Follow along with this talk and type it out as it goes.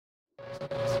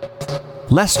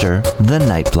Lester the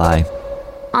Nightfly.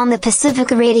 On the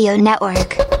Pacific Radio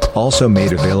Network. Also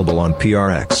made available on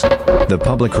PRX, the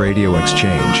Public Radio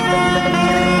Exchange.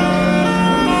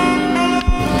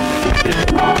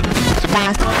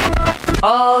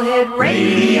 All Hit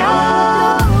Radio.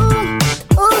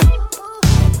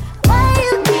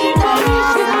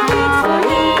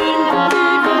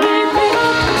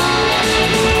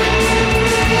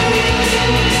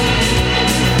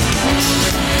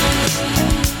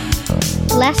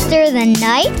 Lester the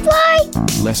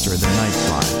Nightfly? Lester the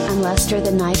Nightfly. I'm Lester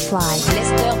the Nightfly.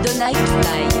 Lester the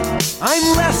Nightfly.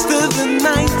 I'm Lester the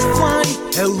Nightfly.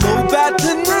 Hello,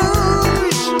 Baton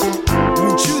Rouge.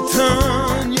 Won't you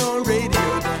turn your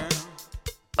radio down?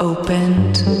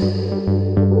 Opened.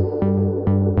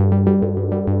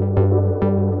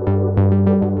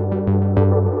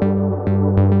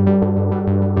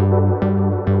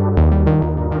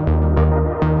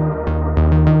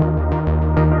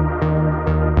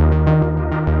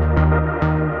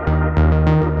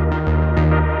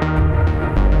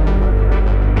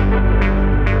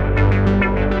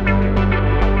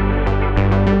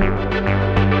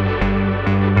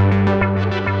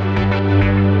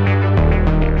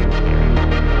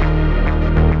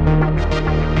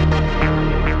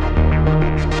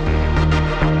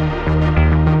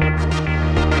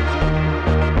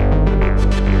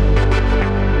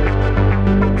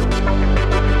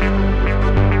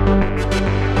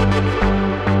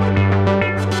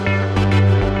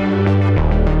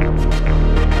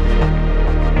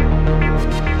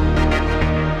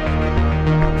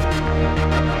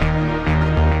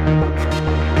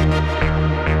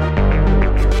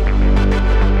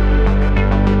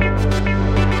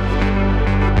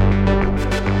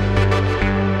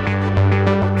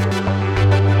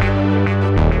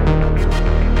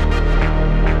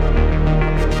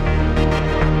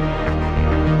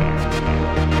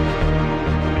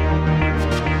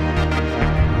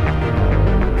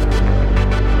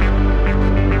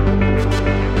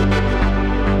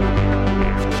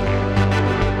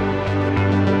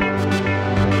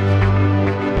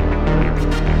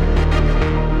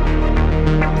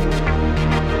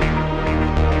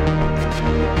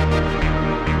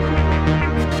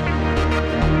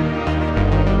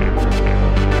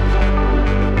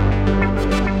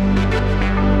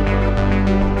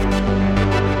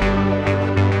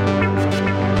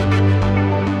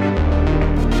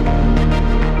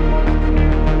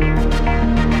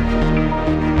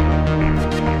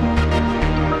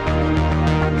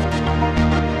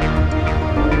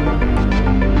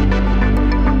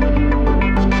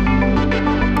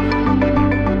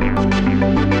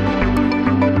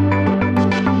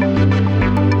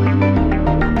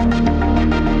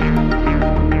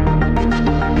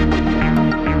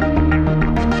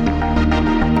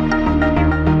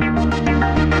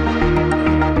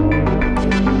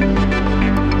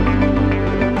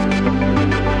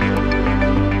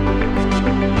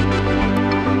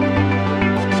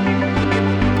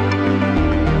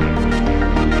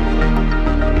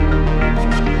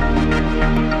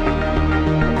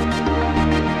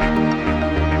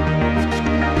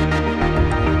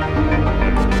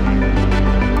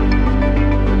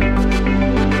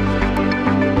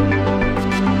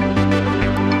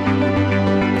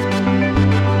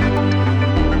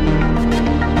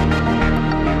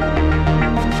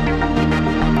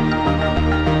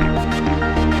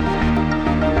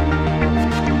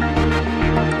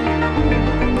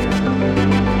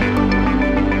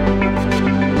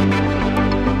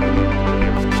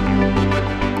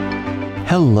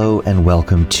 Hello and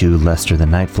welcome to Lester the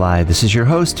Nightfly. This is your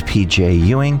host, PJ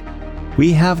Ewing.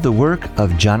 We have the work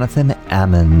of Jonathan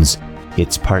Ammons.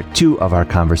 It's part 2 of our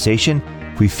conversation.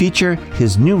 We feature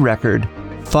his new record,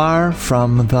 Far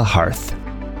From the Hearth.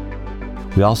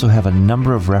 We also have a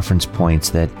number of reference points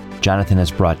that Jonathan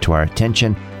has brought to our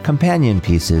attention, companion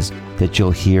pieces that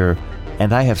you'll hear,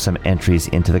 and I have some entries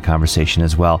into the conversation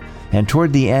as well. And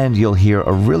toward the end, you'll hear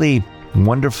a really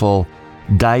wonderful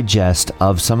digest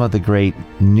of some of the great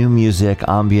new music,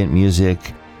 ambient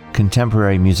music,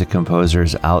 contemporary music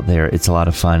composers out there. It's a lot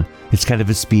of fun. It's kind of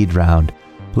a speed round.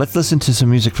 Let's listen to some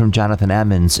music from Jonathan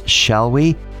Ammons, shall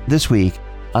we? This week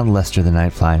on Lester the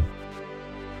Nightfly.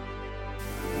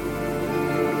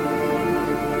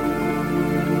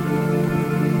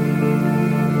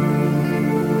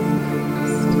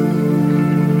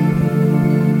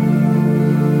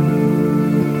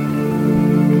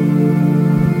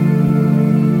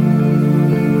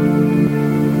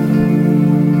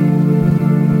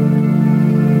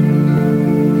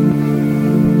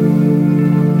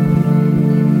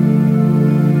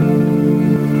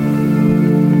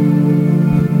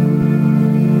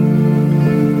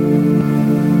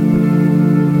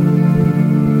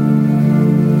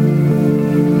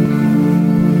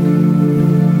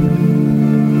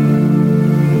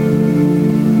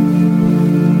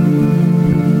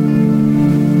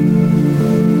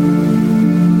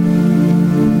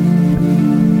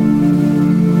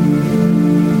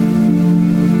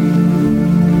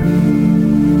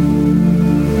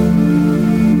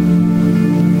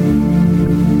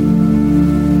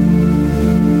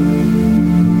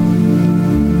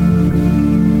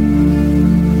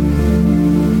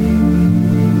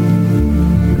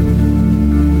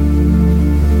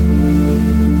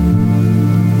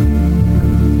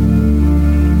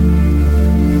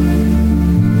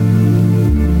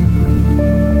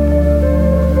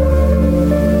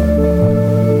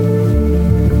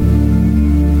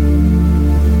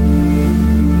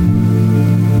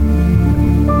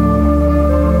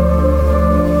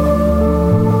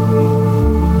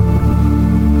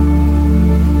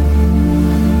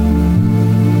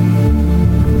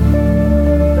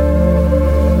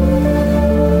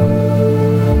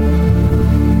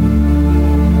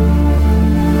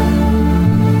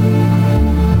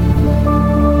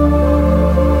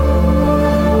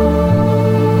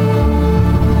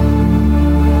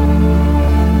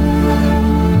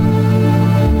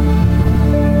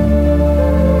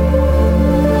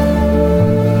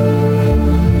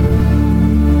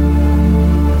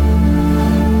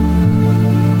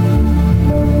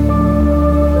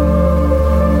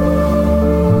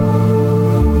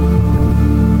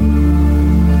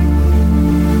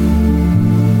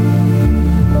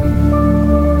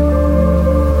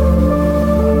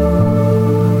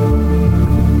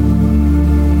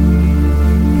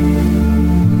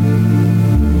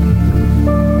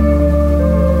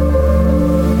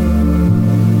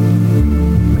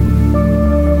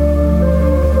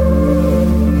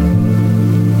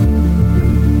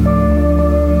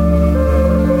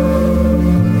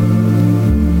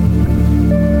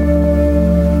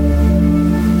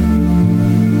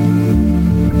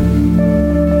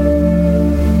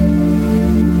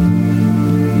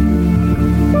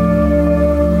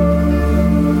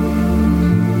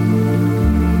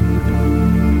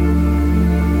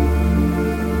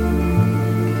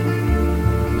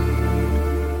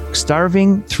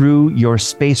 starving through your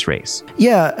space race.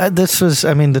 Yeah, this was,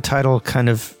 the title kind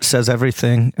of says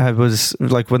everything. I was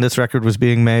like, when this record was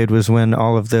being made was when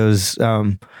all of those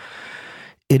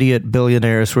idiot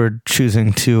billionaires were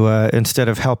choosing to, instead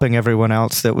of helping everyone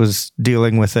else that was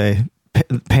dealing with a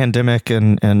pandemic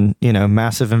and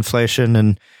massive inflation,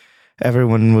 and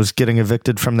everyone was getting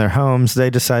evicted from their homes, they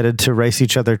decided to race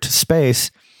each other to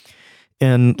space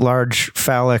in large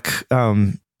phallic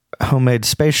homemade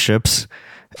spaceships.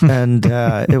 And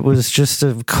it was just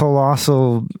a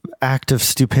colossal act of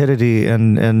stupidity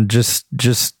and just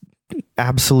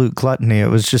absolute gluttony. It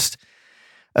was just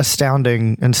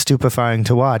astounding and stupefying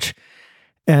to watch.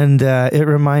 And it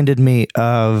reminded me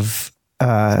of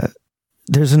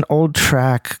there's an old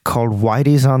track called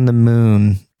Whitey's on the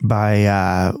Moon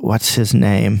by what's his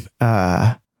name?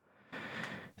 The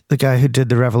guy who did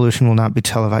The Revolution Will Not Be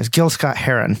Televised, Gil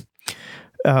Scott-Heron.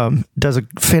 Does a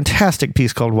fantastic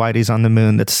piece called Whitey's on the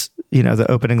Moon. That's, the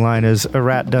opening line is, "A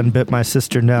rat done bit my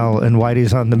sister Nell, and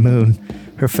Whitey's on the moon.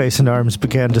 Her face and arms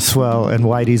began to swell, and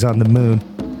Whitey's on the moon."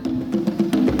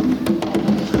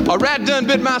 A rat done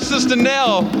bit my sister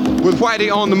Nell with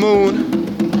Whitey on the moon.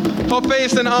 Her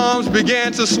face and arms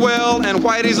began to swell, and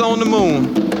Whitey's on the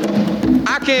moon.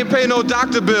 I can't pay no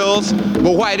doctor bills,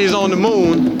 but Whitey's on the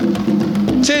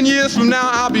moon. 10 years from now,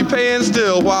 I'll be paying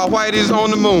still while Whitey's on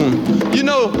the moon.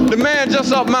 The man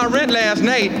just upped my rent last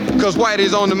night, cause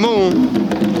Whitey's on the moon.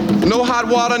 No hot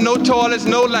water, no toilets,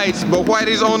 no lights, but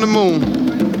Whitey's on the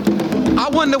moon. I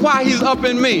wonder why he's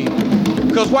upping me,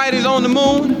 cause Whitey's on the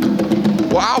moon?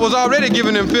 Well, I was already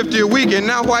giving him $50 a week, and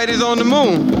now Whitey's on the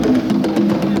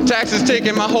moon. Taxes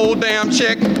taking my whole damn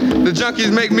check. The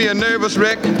junkies make me a nervous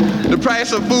wreck. The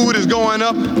price of food is going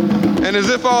up, and as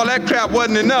if all that crap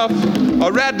wasn't enough,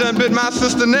 a rat done bit my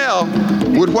sister Nell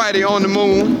with Whitey on the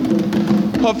moon.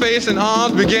 Her face and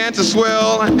arms began to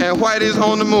swell, and Whitey's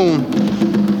on the moon.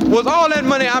 Was all that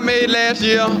money I made last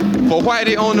year for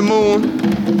Whitey on the moon?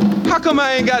 How come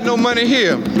I ain't got no money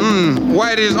here?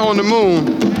 Whitey's on the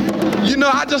moon.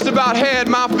 I just about had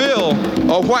my fill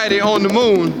of Whitey on the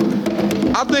moon.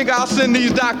 I think I'll send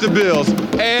these doctor bills,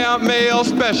 air mail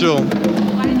special.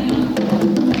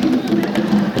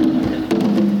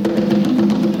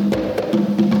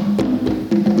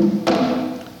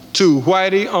 To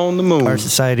Whitey on the moon. Our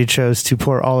society chose to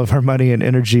pour all of our money and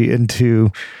energy into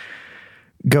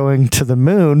going to the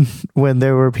moon when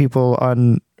there were people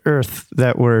on Earth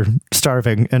that were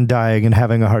starving and dying and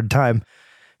having a hard time.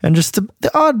 And just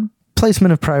the odd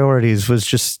placement of priorities is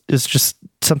just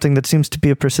something that seems to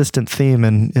be a persistent theme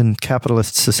in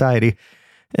capitalist society,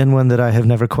 and one that I have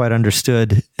never quite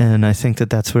understood. And I think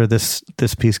that that's where this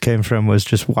piece came from, was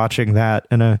just watching that.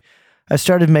 And I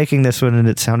started making this one, and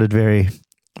it sounded very,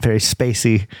 very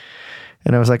spacey.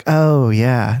 And I was like, oh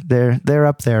yeah, they're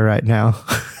up there right now.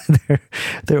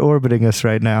 they're orbiting us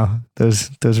right now. Those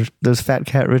fat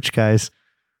cat rich guys.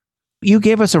 You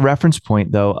gave us a reference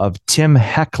point, though, of Tim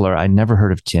Heckler. I never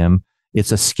heard of Tim.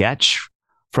 It's a sketch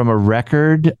from a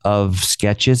record of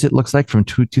sketches, it looks like, from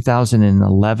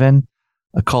 2011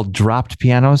 called Dropped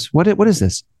Pianos. What is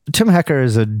this? Tim Heckler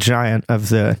is a giant of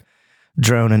the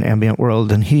drone and ambient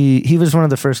world. And he was one of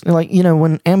the first,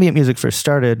 when ambient music first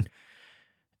started,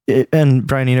 and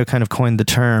Brian Eno kind of coined the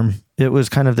term, it was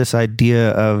kind of this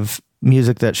idea of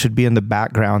music that should be in the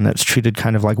background, that's treated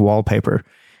kind of like wallpaper.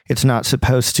 It's not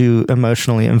supposed to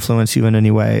emotionally influence you in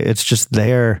any way. It's just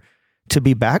there to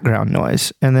be background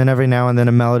noise. And then every now and then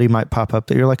a melody might pop up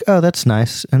that you're like, oh, that's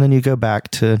nice. And then you go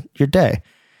back to your day.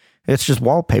 It's just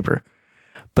wallpaper.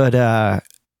 But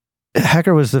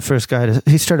Hecker was the first guy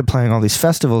he started playing all these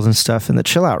festivals and stuff in the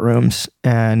chill out rooms,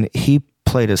 and he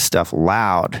played his stuff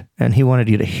loud, and he wanted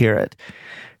you to hear it.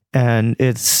 And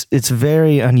it's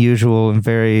very unusual and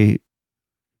very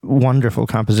wonderful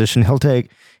composition.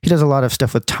 He does a lot of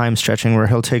stuff with time stretching, where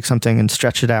he'll take something and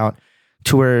stretch it out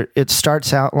to where it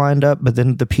starts out lined up, but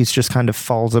then the piece just kind of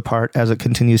falls apart as it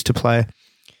continues to play.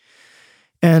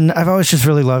 And I've always just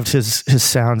really loved his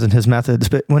sounds and his methods.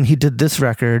 But when he did this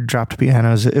record, Dropped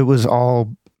Pianos, it was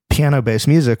all piano-based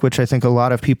music, which I think a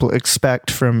lot of people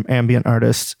expect from ambient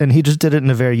artists. And he just did it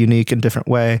in a very unique and different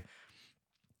way,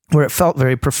 where it felt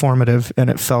very performative,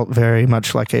 and it felt very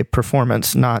much like a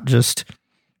performance, not just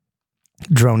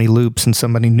drony loops and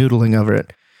somebody noodling over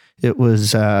it. It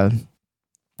was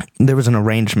there was an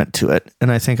arrangement to it,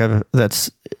 and I think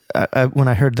when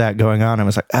I heard that going on, I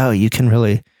was like, oh, you can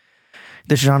really.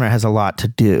 This genre has a lot to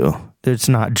do. It's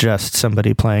not just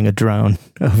somebody playing a drone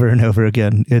over and over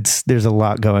again. There's a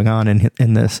lot going on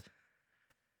in this.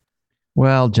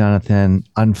 Well, Jonathan,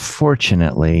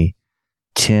 unfortunately,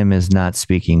 Tim is not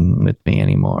speaking with me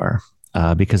anymore.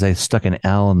 because I stuck an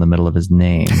L in the middle of his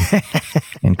name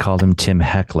and called him Tim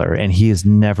Heckler, and he has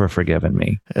never forgiven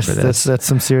me for this. That's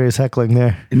some serious heckling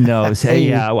there. No,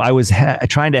 yeah, I was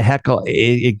trying to heckle.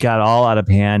 It got all out of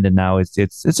hand, and now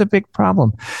it's a big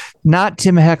problem. Not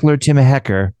Tim Heckler, Tim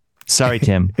Hecker. Sorry,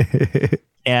 Tim.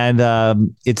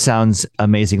 And it sounds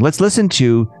amazing. Let's listen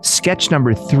to sketch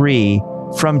number 3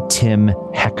 from Tim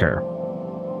Hecker.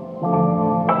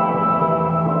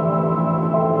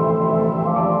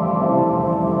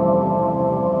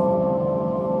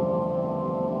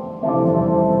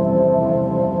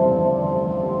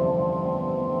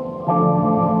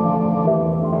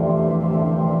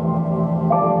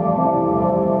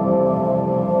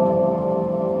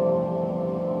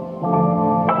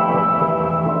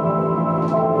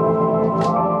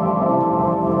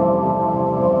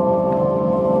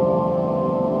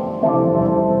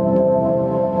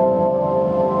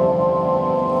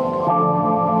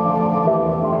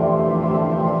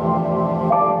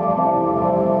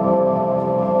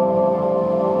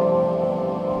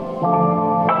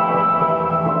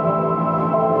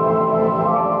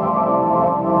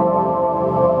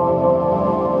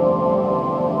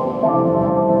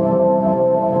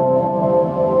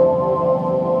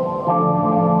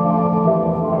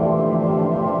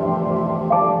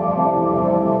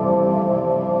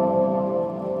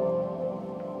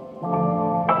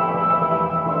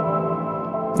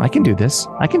 I can do this.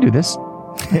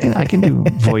 I can do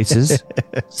voices,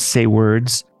 say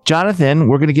words. Jonathan,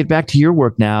 we're going to get back to your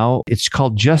work now. It's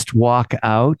called Just Walk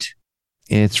Out.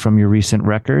 It's from your recent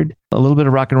record. A little bit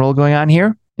of rock and roll going on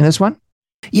here in this one.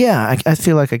 Yeah, I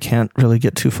feel like I can't really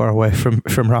get too far away from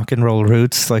rock and roll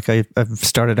roots. Like I've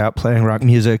started out playing rock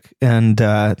music, and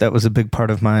that was a big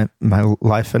part of my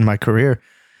life and my career,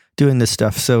 doing this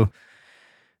stuff. So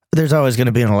there's always going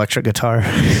to be an electric guitar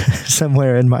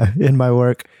somewhere in my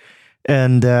work.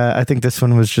 And I think this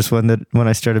one was just one that when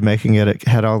I started making it, it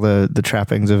had all the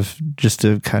trappings of just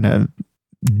a kind of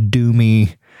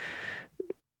doomy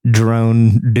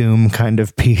drone doom kind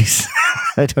of piece.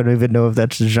 I don't even know if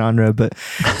that's a genre, but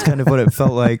it's kind of what it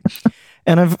felt like.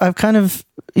 And I've kind of,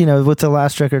 with the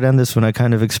last record and this one, I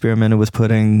kind of experimented with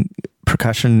putting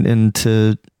percussion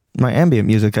into my ambient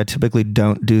music. I typically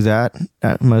don't do that.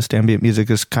 Most ambient music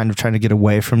is kind of trying to get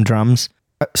away from drums.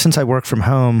 Since I work from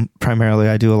home, primarily,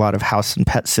 I do a lot of house and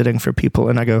pet sitting for people,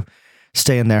 and I go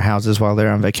stay in their houses while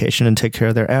they're on vacation and take care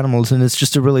of their animals. And it's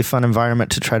just a really fun environment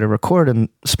to try to record in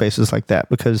spaces like that,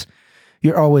 because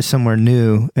you're always somewhere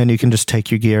new and you can just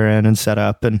take your gear in and set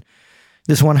up. And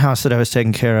this one house that I was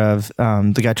taking care of,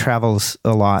 the guy travels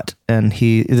a lot, and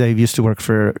they used to work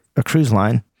for a cruise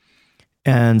line.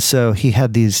 And so he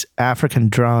had these African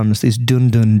drums, these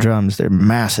dun-dun drums. They're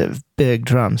massive, big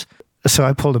drums. So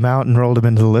I pulled them out and rolled them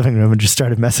into the living room and just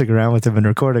started messing around with them and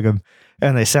recording them.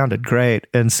 And they sounded great.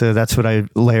 And so that's what I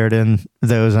layered in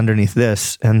those underneath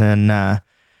this, and then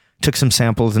took some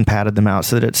samples and padded them out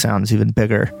so that it sounds even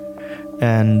bigger.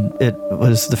 And it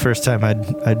was the first time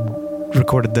I'd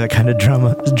recorded that kind of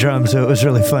drum, so it was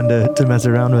really fun to mess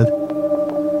around with.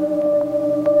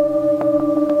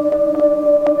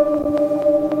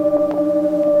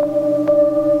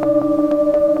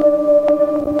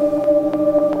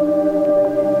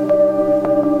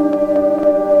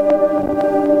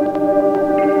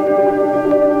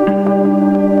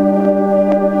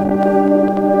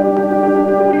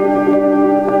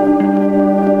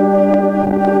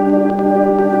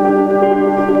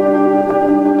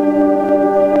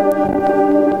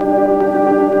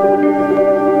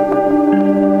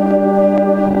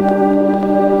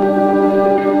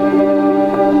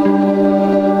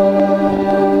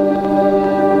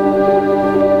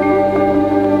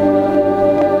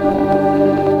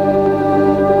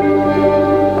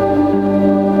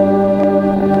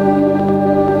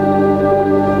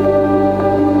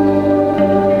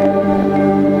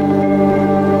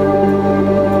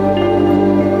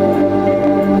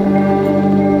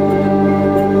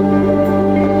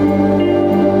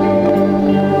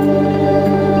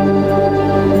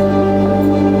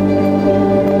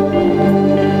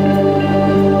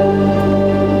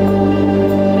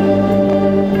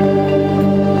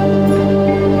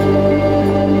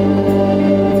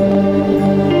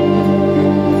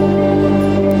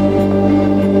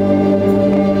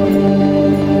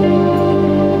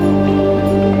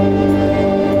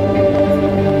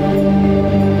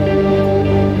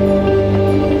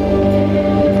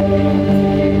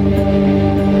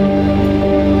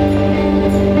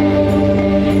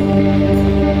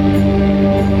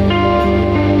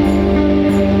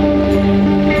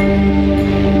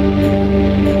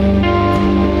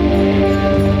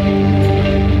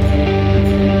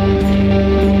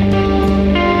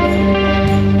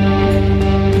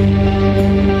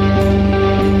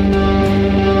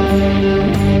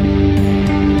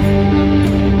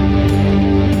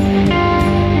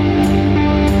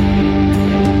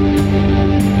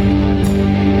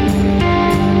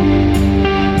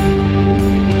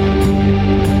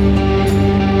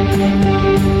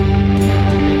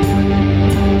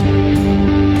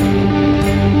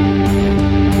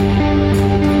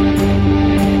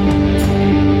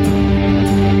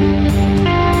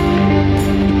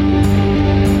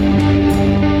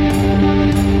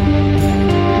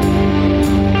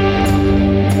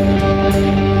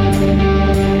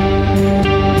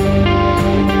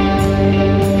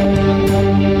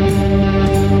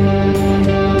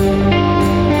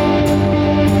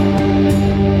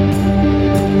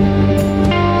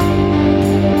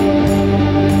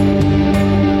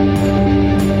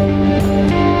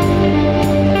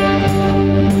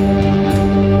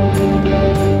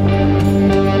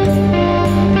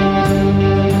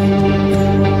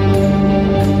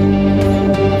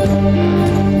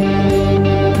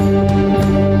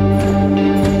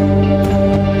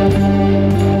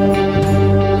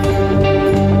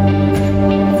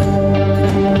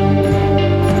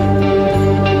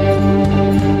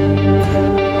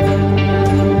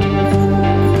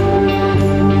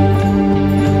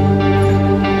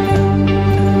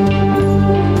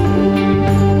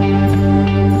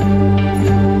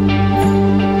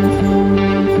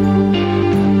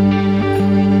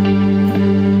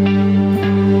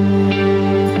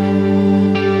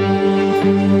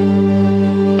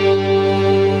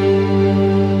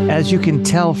 as you can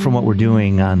tell from what we're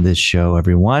doing on this show,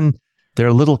 everyone, there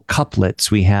are little couplets.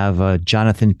 We have a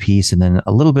Jonathan piece and then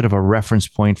a little bit of a reference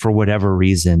point for whatever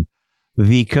reason.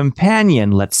 The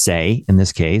companion, let's say, in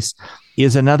this case,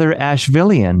 is another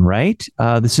Ashevillean, right?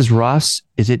 This is Ross.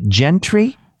 Is it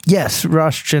Gentry? Yes,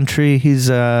 Ross Gentry. He's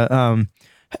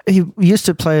he used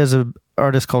to play as an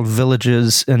artist called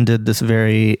Villages and did this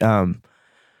very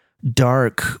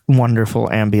dark, wonderful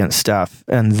ambient stuff.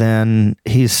 And then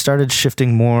he started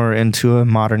shifting more into a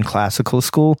modern classical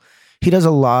school. He does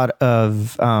a lot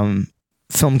of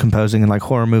film composing and like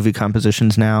horror movie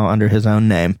compositions now under his own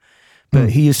name.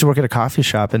 But he used to work at a coffee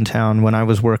shop in town when I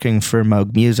was working for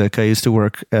Moog Music. I used to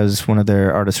work as one of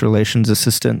their artist relations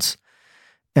assistants.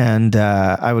 And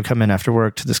I would come in after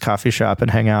work to this coffee shop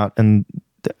and hang out. And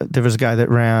there was a guy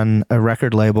that ran a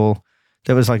record label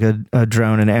that was like a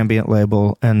drone and ambient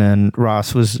label. And then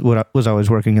Ross was always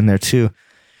working in there too.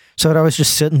 So I'd always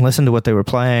just sit and listen to what they were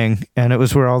playing. And it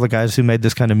was where all the guys who made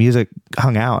this kind of music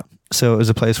hung out. So it was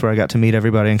a place where I got to meet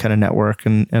everybody and kind of network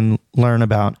and learn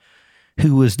about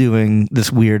who was doing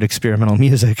this weird experimental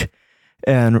music.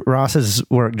 And Ross's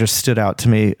work just stood out to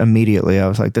me immediately. I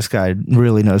was like, this guy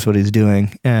really knows what he's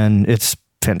doing. And it's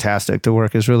fantastic. The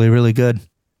work is really, really good.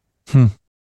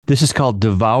 This is called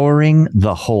Devouring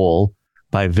the Whole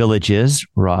by Villages,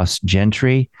 Ross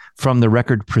Gentry, from the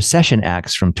record Procession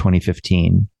Acts from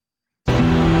 2015.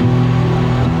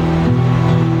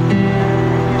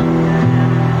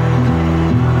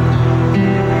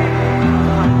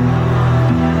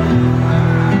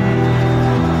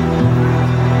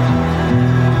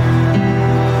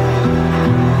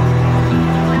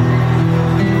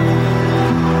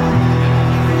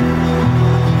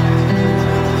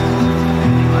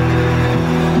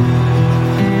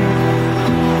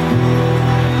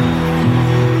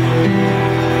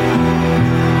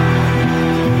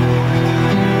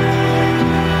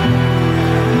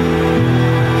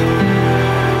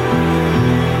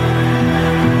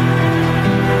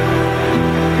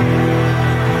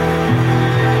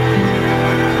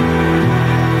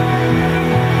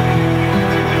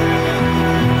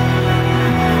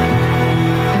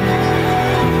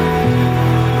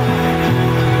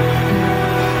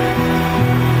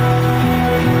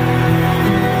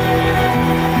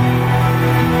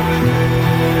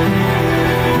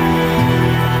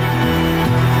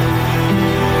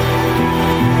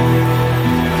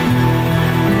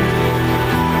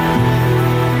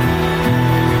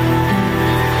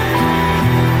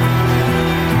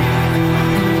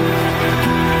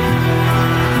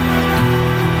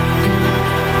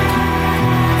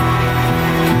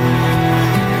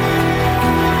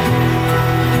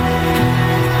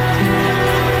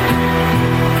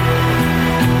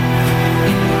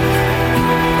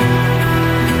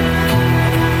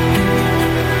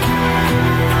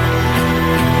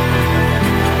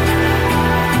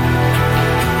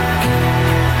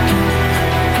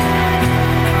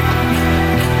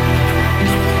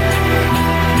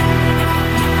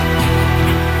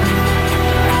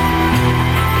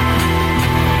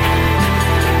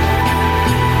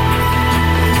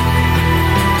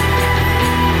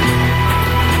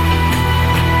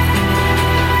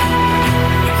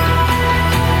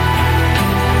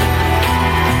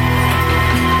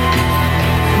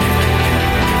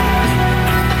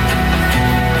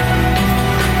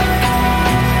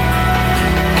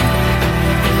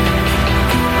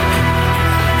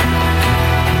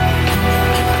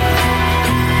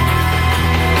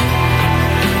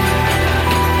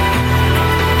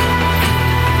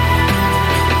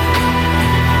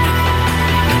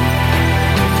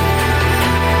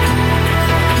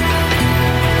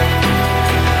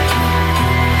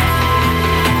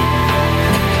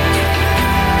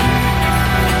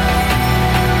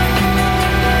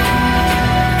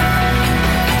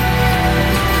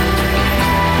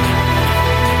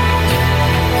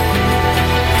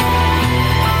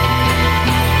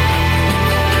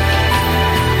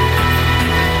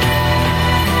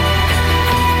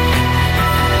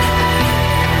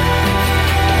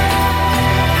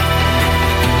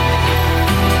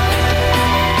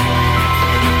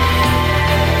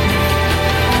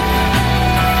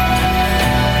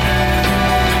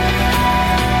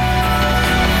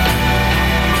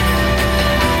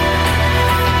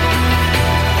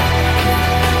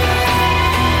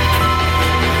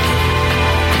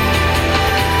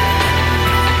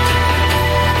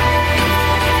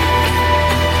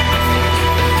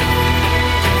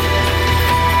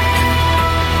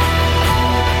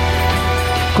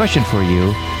 Question for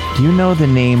you. Do you know the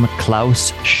name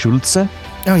Klaus Schulze?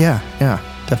 Oh, yeah,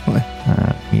 definitely.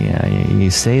 Yeah,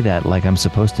 you say that like I'm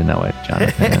supposed to know it,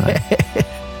 Jonathan.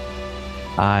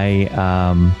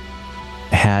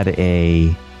 had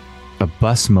a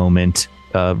bus moment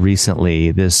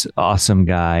recently. This awesome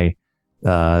guy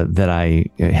that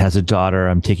has a daughter.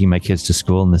 I'm taking my kids to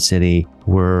school in the city.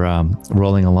 We're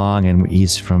rolling along, and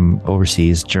he's from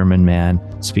overseas, German man,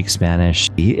 speaks Spanish.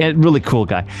 A really cool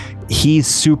guy. He's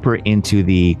super into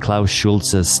the Klaus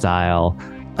Schulze style,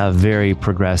 a very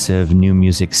progressive new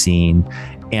music scene.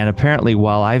 And apparently,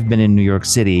 while I've been in New York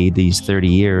City these 30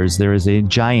 years, there is a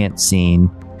giant scene.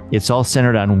 It's all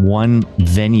centered on one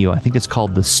venue. I think it's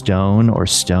called the Stone,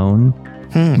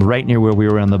 right near where we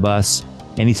were on the bus.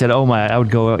 And he said, I would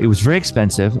go, it was very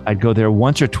expensive. I'd go there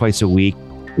once or twice a week.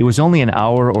 It was only an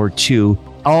hour or two.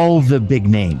 All the big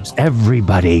names,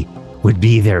 everybody would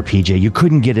be there, PJ. You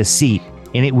couldn't get a seat.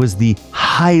 And it was the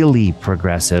highly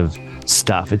progressive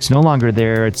stuff. It's no longer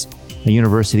there. The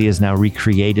university has now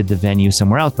recreated the venue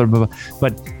somewhere else.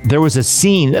 But there was a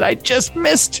scene that I just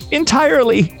missed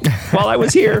entirely while I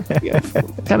was here.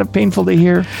 Kind of painful to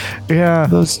hear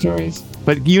those stories.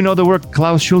 But you know the work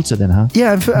Klaus Schulze then, huh?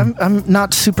 Yeah, I'm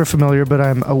not super familiar, but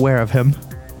I'm aware of him.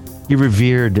 He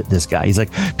revered this guy. He's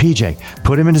like, PJ,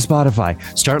 put him into Spotify.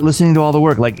 Start listening to all the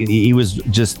work. Like, he was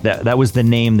just, that was the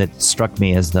name that struck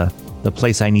me as the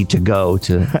place I need to go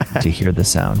to hear the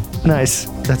sound. Nice.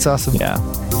 That's awesome. Yeah.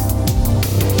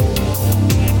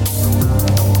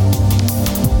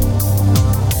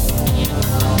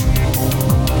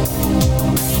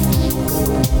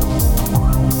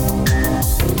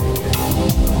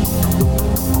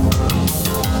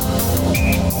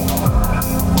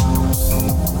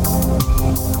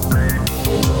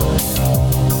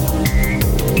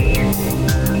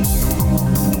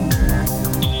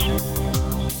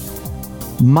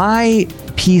 My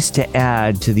piece to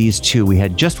add to these two, we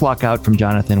had Just Walk Out from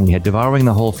Jonathan, we had Devouring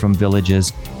the Whole from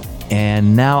Villages,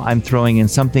 and now I'm throwing in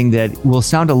something that will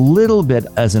sound a little bit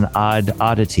as an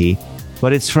oddity,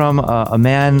 but it's from a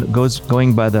man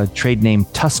going by the trade name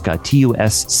Tusca,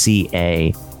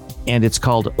 Tusca, and it's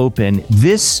called Open.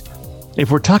 This,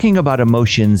 if we're talking about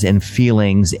emotions and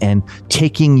feelings and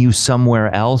taking you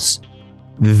somewhere else,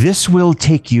 this will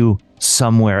take you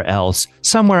somewhere else,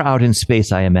 somewhere out in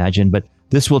space, I imagine, but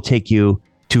this will take you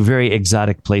to very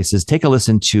exotic places. Take a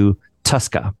listen to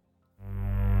Tusca.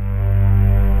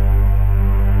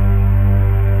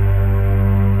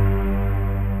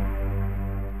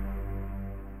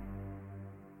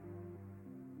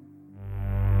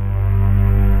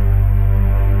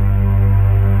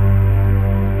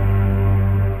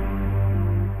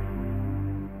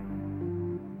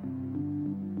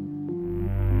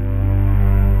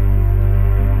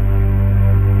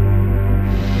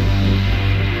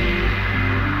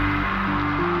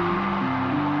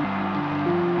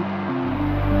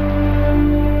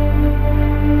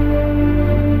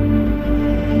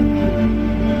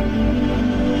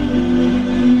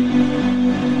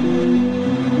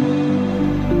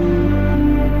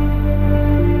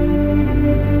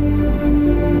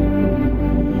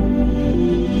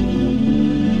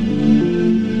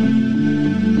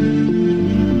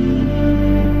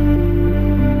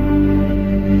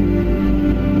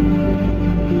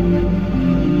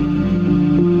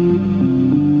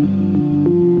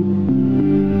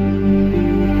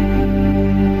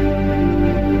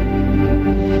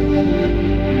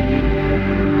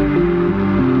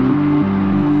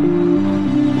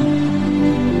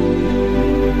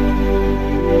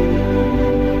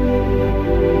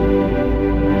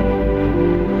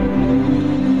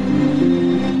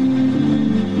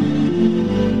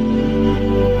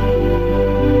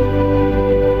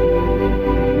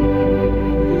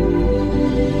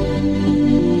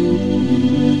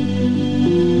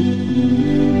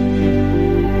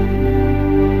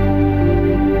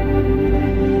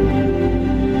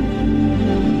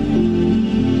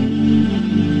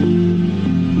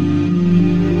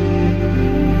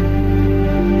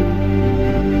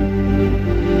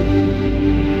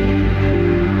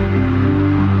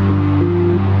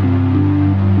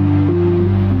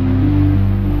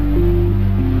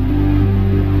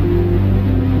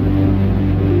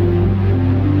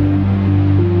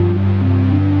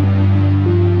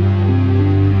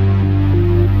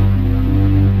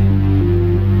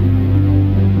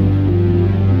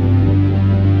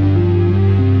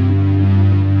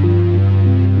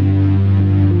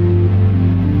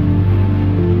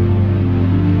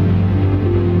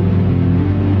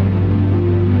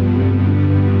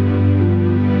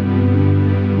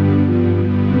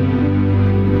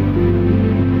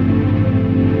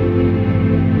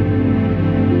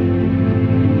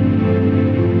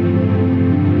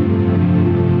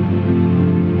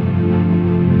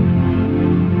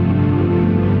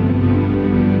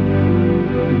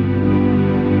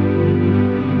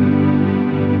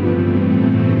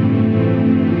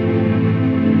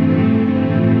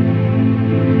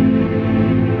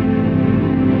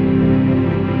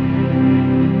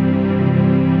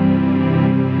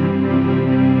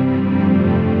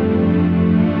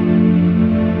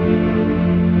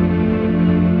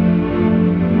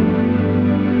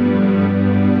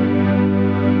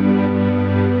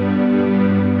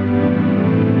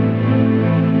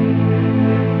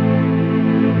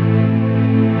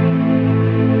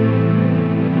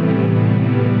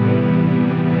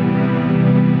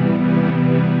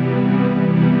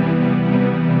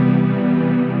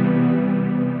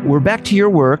 back to your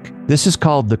work. This is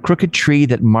called The Crooked Tree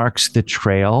That Marks the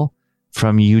Trail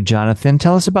from you, Jonathan.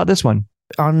 Tell us about this one.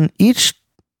 On each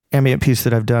ambient piece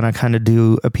that I've done, I kind of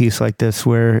do a piece like this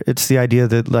where it's the idea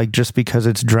that like just because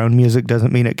it's drone music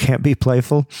doesn't mean it can't be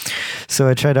playful. So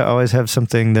I try to always have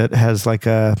something that has like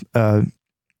a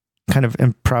kind of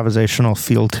improvisational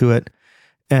feel to it.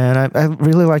 And I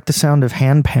really like the sound of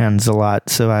hand pans a lot.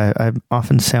 So I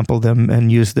often sample them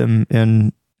and use them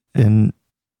in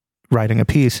writing a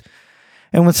piece.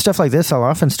 And with stuff like this, I'll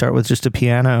often start with just a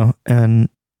piano and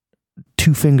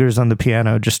 2 fingers on the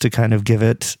piano just to kind of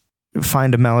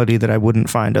find a melody that I wouldn't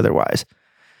find otherwise.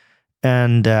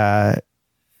 And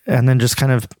then just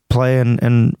kind of play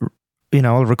and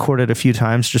I'll record it a few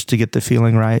times just to get the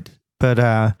feeling right. But,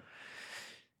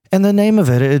 and the name of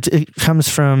it comes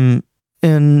from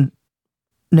in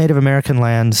Native American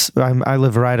lands. I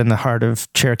live right in the heart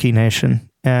of Cherokee Nation,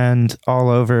 and all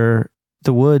over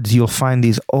the woods, you'll find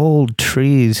these old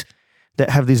trees that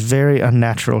have these very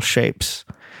unnatural shapes.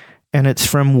 And it's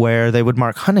from where they would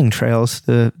mark hunting trails.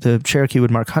 The Cherokee would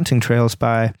mark hunting trails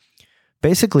by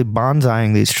basically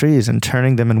bonsaiing these trees and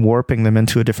turning them and warping them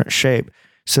into a different shape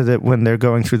so that when they're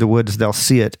going through the woods, they'll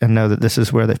see it and know that this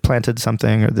is where they've planted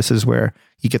something, or this is where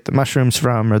you get the mushrooms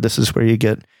from, or this is where you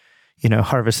get,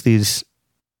 harvest these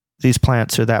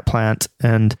plants or that plant.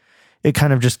 And it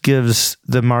kind of just gives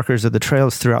the markers of the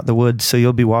trails throughout the woods. So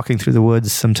you'll be walking through the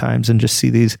woods sometimes and just see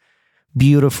these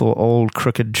beautiful old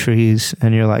crooked trees,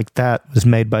 and you're like, that was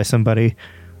made by somebody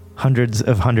hundreds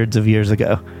of years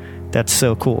ago. That's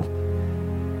so cool.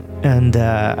 And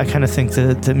I kind of think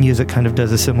that music kind of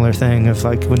does a similar thing of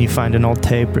like when you find an old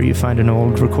tape or you find an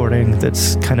old recording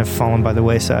that's kind of fallen by the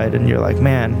wayside, and you're like,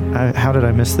 man, how did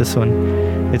I miss this one?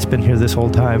 It's been here this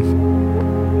whole time.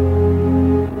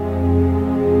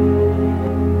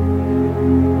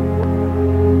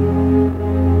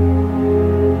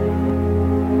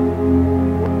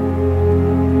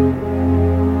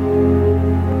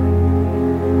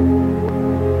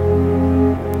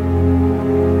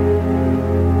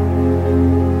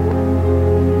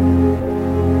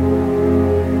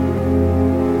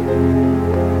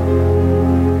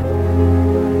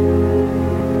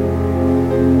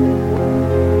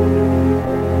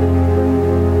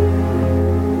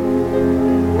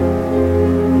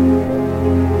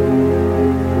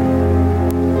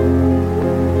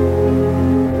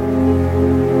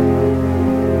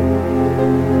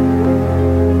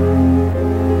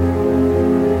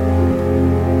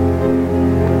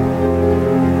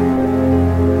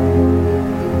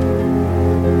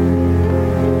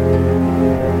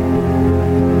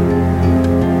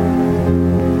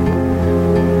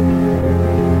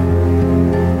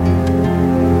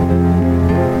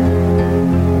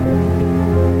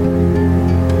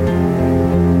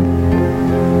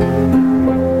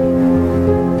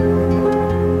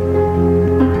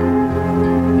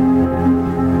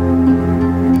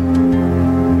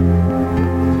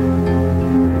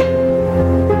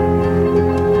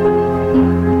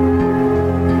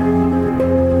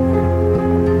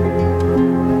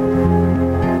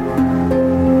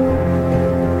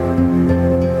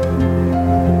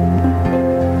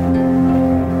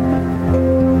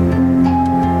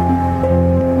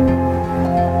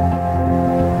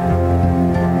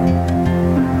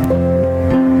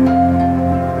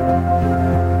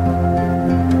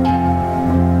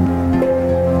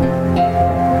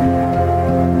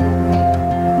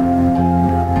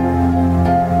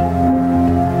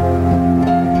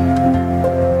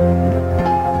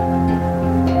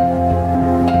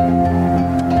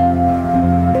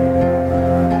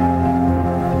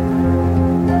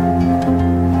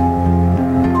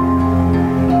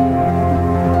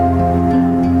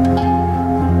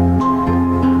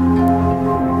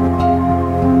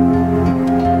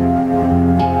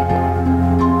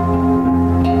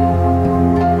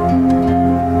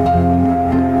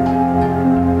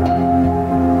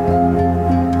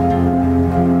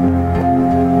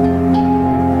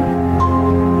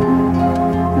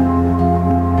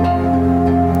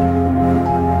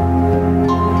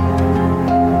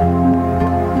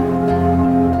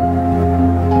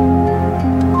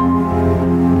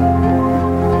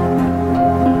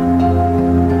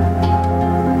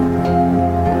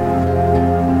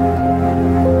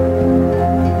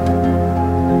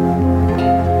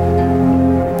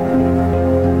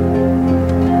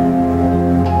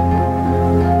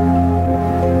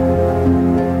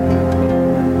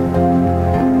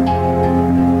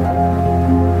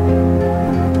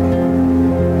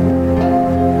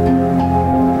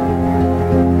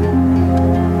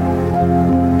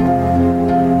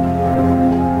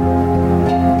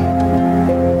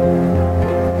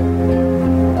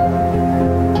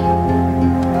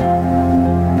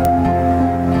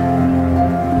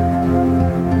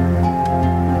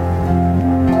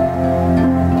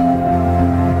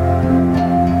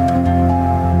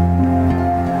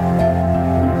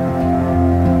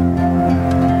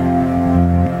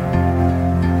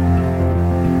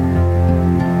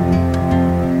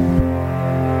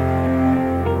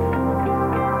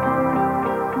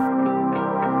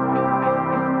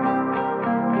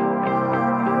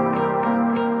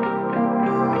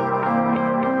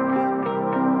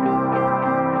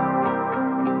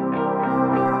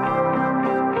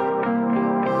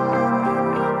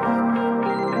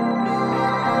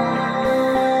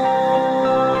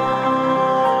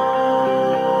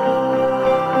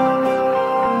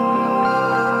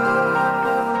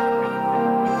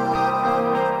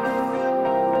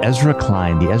 Ezra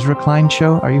Klein, the Ezra Klein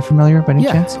Show. Are you familiar by any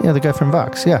chance? Yeah, the guy from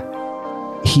Vox. Yeah.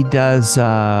 He did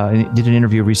an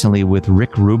interview recently with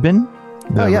Rick Rubin,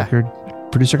 the record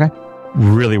producer guy.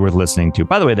 Really worth listening to.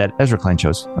 By the way, that Ezra Klein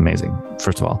show's amazing,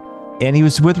 first of all. And he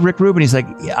was with Rick Rubin. He's like,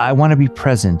 I want to be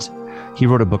present. He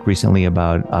wrote a book recently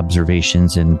about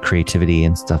observations and creativity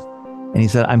and stuff. And he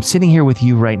said, I'm sitting here with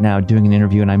you right now doing an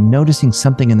interview, and I'm noticing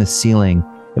something in the ceiling.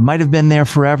 It might have been there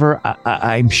forever.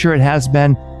 I'm sure it has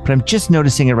been, but I'm just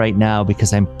noticing it right now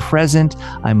because I'm present,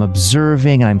 I'm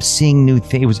observing, and I'm seeing new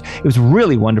things. It was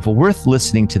really wonderful. Worth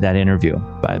listening to that interview,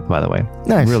 by the way.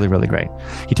 Nice. Really, really great.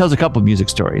 He tells a couple of music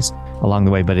stories along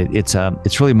the way, but it's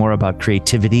really more about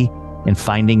creativity and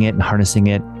finding it and harnessing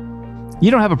it.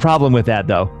 You don't have a problem with that,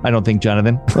 though, I don't think,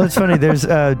 Jonathan. Well, it's funny. There's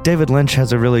David Lynch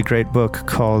has a really great book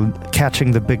called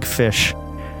Catching the Big Fish.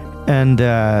 And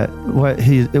what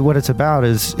it's about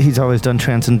is he's always done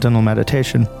transcendental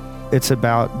meditation. It's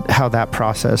about how that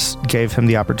process gave him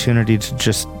the opportunity to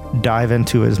just dive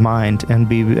into his mind and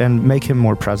make him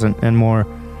more present and more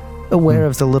aware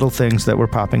of the little things that were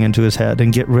popping into his head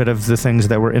and get rid of the things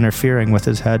that were interfering with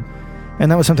his head. And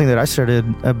that was something that I started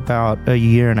about a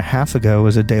year and a half ago,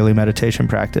 was a daily meditation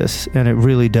practice. And it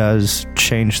really does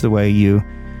change the way you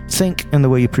think and the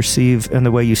way you perceive and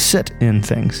the way you sit in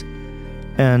things.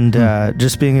 And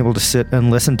just being able to sit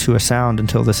and listen to a sound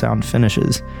until the sound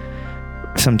finishes.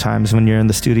 Sometimes when you're in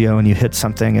the studio and you hit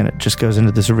something and it just goes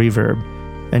into this reverb,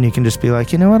 and you can just be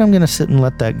like, you know what, I'm going to sit and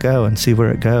let that go and see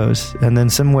where it goes. And then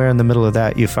somewhere in the middle of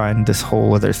that, you find this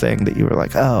whole other thing that you were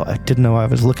like, oh, I didn't know I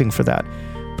was looking for that,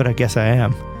 but I guess I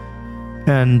am.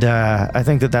 And I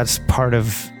think that that's part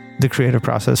of the creative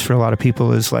process for a lot of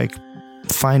people, is like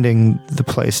finding the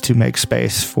place to make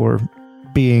space for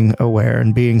being aware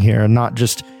and being here, and not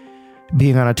just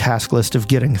being on a task list of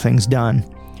getting things done.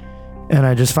 And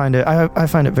I just find I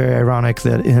find it very ironic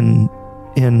that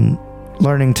in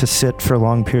learning to sit for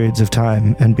long periods of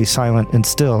time and be silent and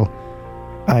still,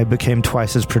 I became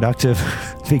twice as productive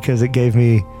because it gave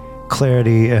me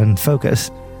clarity and focus,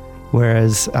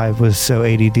 whereas I was so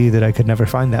ADD that I could never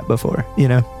find that before, you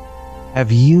know?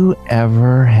 Have you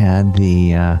ever had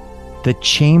the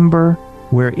chamber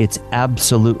where it's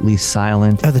absolutely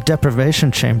silent? Oh, the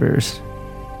deprivation chambers.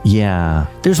 Yeah.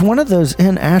 There's one of those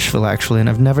in Asheville, actually, and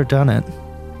I've never done it.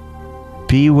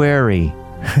 Be wary.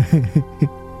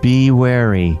 Be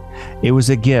wary. It was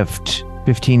a gift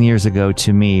 15 years ago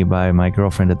to me by my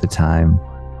girlfriend at the time,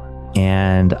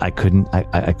 and I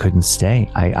couldn't stay.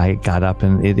 I got up,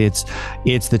 and it's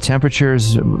the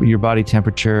temperatures, your body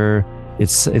temperature.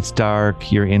 It's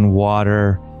dark. You're in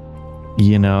water.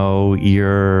 You know,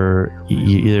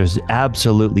 there's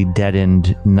absolutely dead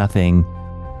end nothing,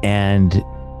 and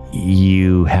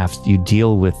you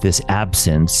deal with this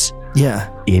absence. Yeah,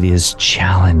 it is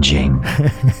challenging.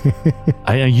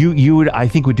 I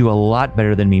think would do a lot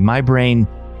better than me. My brain,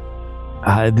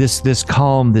 this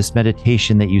calm, this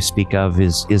meditation that you speak of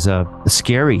is a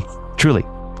scary, truly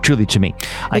to me.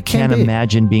 I can't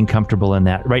imagine being comfortable in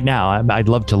that right now. I'd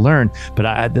love to learn,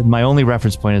 but my only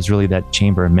reference point is really that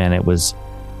chamber. And man, it was,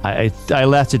 I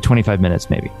lasted 25 minutes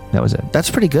maybe. That was it. That's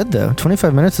pretty good though.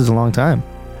 25 minutes is a long time.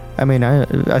 I mean,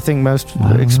 I think most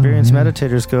experienced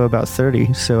meditators go about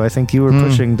 30, so I think you were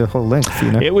pushing the whole length,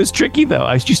 you know? It was tricky, though.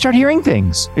 You start hearing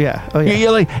things. Yeah. Oh, yeah.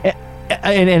 You're like,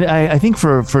 and I think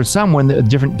for some, when the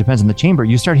different depends on the chamber,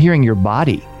 you start hearing your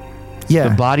body. Yeah.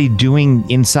 The body doing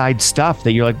inside stuff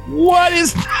that you're like, what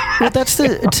is that?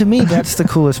 Well, to me, that's the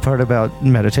coolest part about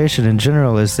meditation in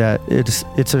general, is that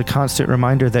it's a constant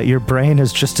reminder that your brain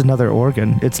is just another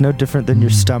organ. It's no different than your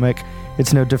stomach.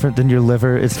 It's no different than your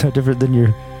liver. It's no different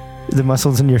than the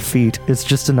muscles in your feet. It's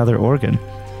just another organ,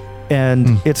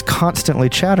 and it's constantly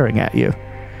chattering at you.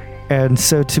 And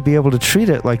so to be able to treat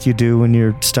it like you do when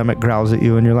your stomach growls at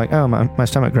you and you're like, oh, my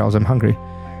stomach growls, I'm hungry.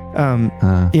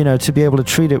 You know, to be able to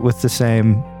treat it with the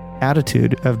same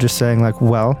attitude of just saying like,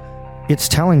 well, it's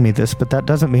telling me this, but that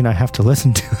doesn't mean I have to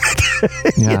listen to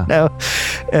it. Yeah. You know?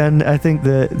 And I think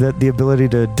that the ability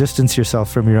to distance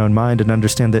yourself from your own mind and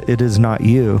understand that it is not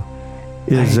you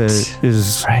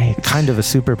is kind of a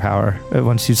superpower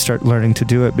once you start learning to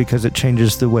do it, because it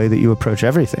changes the way that you approach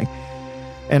everything.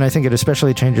 And I think it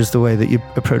especially changes the way that you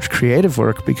approach creative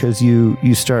work, because you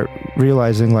start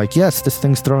realizing like, yes, this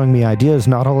thing's throwing me ideas.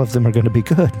 Not all of them are going to be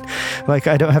good. Like,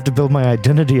 I don't have to build my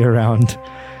identity around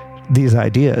these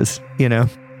ideas, you know?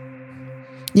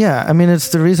 Yeah, I mean, it's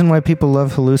the reason why people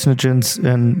love hallucinogens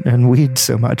and weed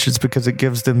so much. It's because it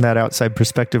gives them that outside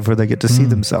perspective where they get to see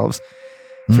themselves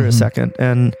for a second.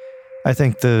 And I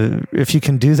think if you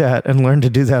can do that and learn to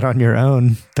do that on your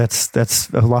own, that's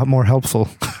a lot more helpful.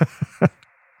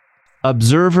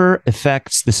 Observer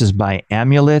Effects. This is by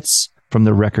Amulets from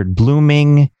the record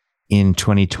Blooming in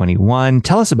 2021.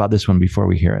 Tell us about this one before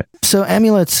we hear it. So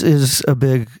Amulets is a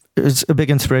big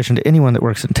inspiration to anyone that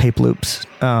works in tape loops.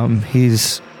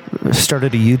 He's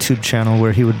started a YouTube channel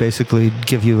where he would basically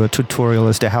give you a tutorial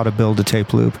as to how to build a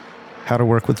tape loop, how to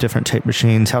work with different tape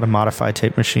machines, how to modify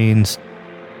tape machines.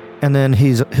 And then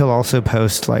he'll also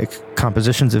post like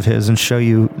compositions of his and show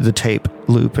you the tape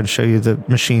loop and show you the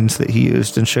machines that he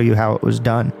used and show you how it was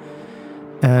done.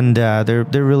 And they're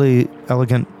really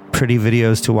elegant, pretty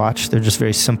videos to watch. They're just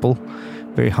very simple,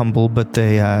 very humble, but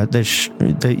they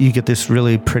you get this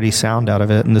really pretty sound out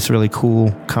of it and this really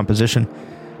cool composition.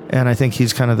 And I think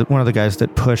he's kind of one of the guys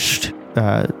that pushed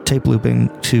tape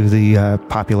looping to the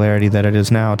popularity that it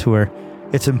is now, to where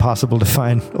it's impossible to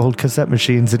find old cassette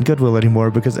machines in Goodwill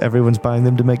anymore because everyone's buying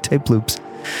them to make tape loops.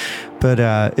 But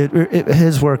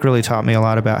his work really taught me a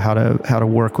lot about how to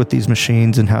work with these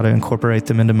machines and how to incorporate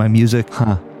them into my music.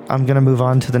 I'm going to move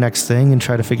on to the next thing and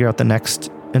try to figure out the next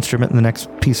instrument and the next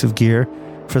piece of gear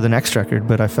for the next record.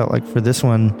 But I felt like for this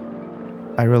one,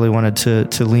 I really wanted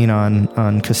to lean on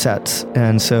cassettes.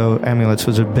 And so Amulets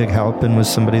was a big help and was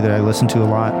somebody that I listened to a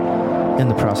lot in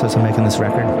the process of making this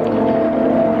record.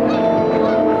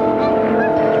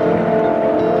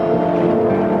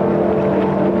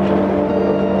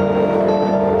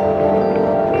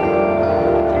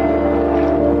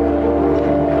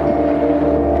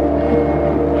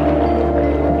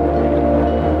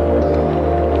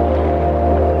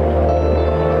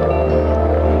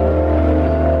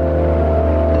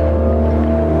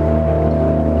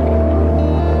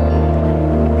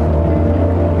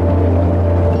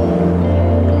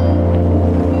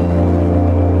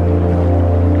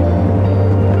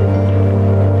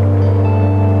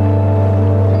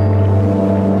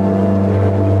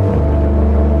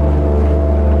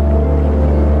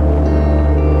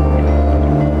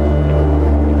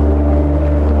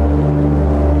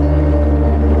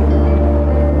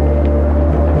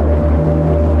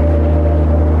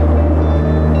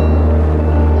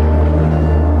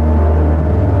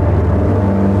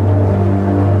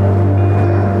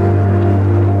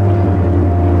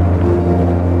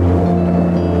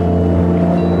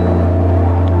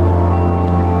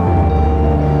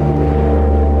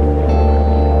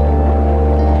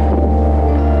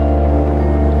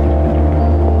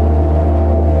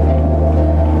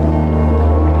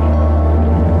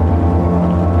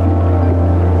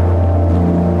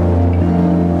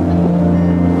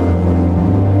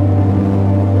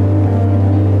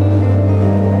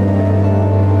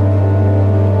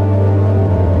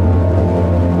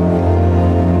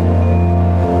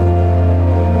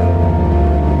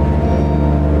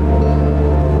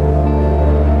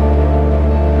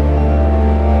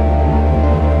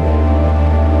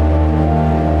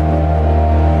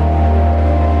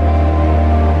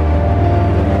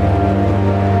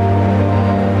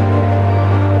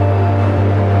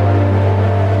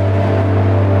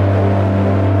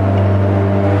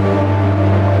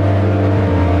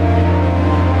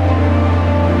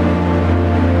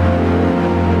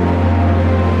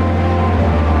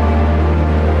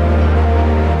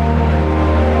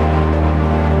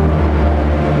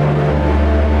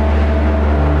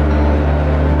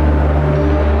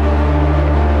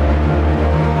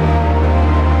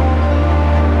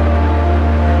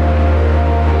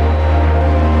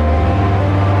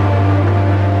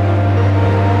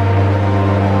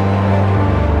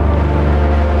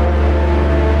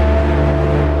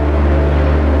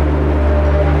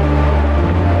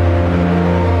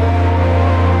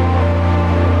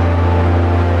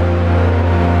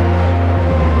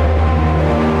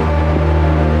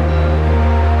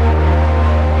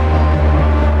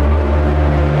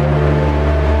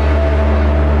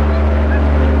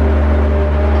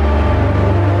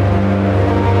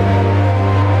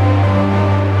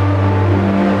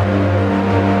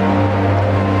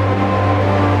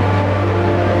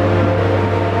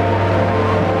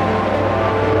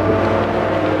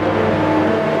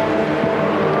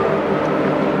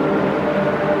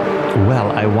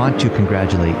 Well, I want to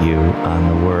congratulate you on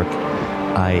the work.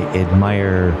 I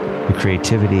admire the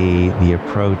creativity, the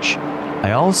approach.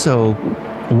 I also,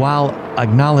 while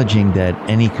acknowledging that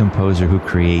any composer who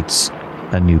creates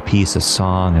a new piece, a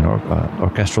song, an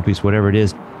orchestral piece, whatever it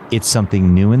is, it's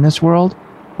something new in this world.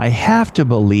 I have to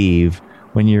believe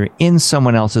when you're in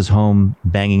someone else's home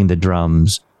banging the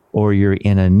drums, or you're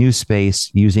in a new space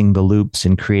using the loops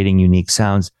and creating unique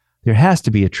sounds, there has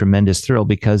to be a tremendous thrill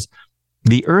because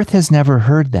the earth has never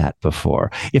heard that before.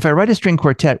 If I write a string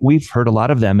quartet, we've heard a lot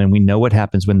of them and we know what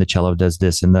happens when the cello does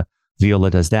this and the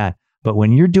viola does that. But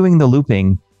when you're doing the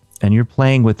looping, and you're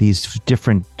playing with these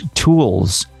different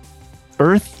tools,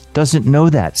 Earth doesn't know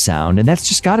that sound, and that's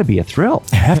just got to be a thrill.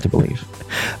 I have to believe.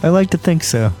 I like to think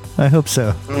so. I hope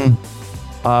so.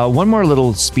 One more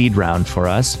little speed round for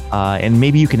us, and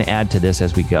maybe you can add to this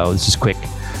as we go. This is quick,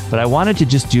 but I wanted to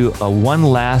just do one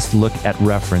last look at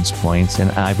reference points,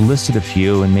 and I've listed a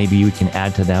few, and maybe you can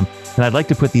add to them. And I'd like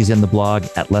to put these in the blog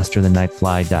at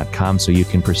lesterthenightfly.com so you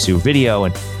can pursue video,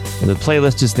 and the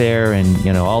playlist is there,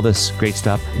 and all this great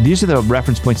stuff. These are the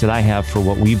reference points that I have for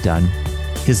what we've done.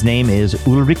 His name is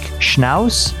Ulrich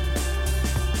Schnaus.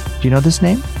 Do you know this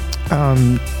name?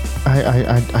 I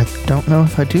don't know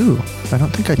if I do. I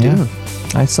don't think I do.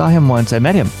 I saw him once. I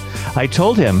met him. I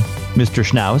told him, Mr.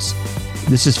 Schnaus,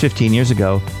 this is 15 years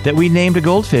ago, that we named a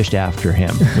goldfish after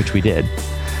him, which we did.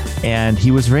 And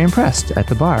he was very impressed at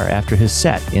the bar after his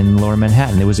set in Lower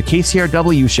Manhattan. It was a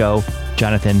KCRW show,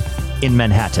 Jonathan, in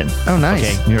Manhattan. Oh, nice.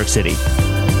 Okay, New York City.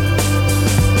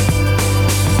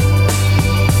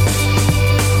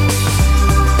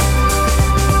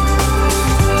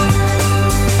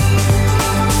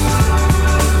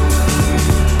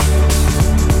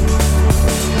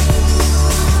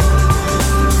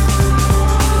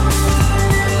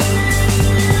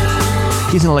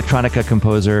 He's an electronica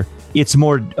composer. It's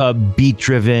more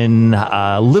beat-driven,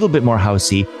 a little bit more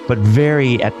housey, but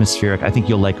very atmospheric. I think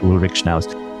you'll like Ulrich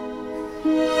Schnaus.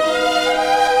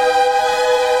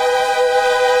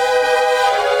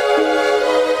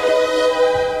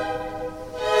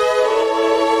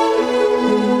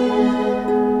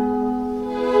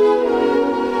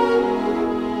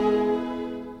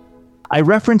 I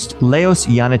referenced Leos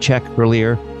Janáček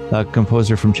earlier, a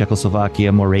composer from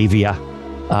Czechoslovakia, Moravia.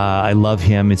 I love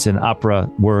him. It's an opera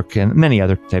work and many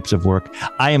other types of work.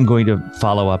 I am going to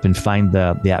follow up and find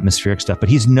the atmospheric stuff, but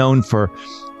he's known for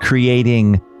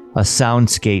creating a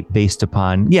soundscape based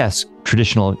upon, yes,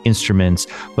 traditional instruments,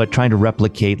 but trying to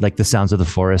replicate like the sounds of the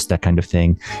forest, that kind of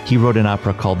thing. He wrote an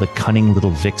opera called The Cunning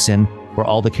Little Vixen, where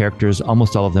all the characters,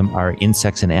 almost all of them, are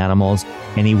insects and animals.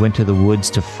 And he went to the woods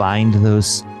to find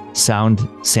those sound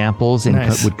samples and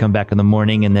would come back in the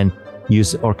morning and then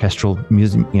use orchestral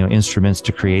music, instruments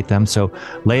to create them. So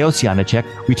Leos Janáček.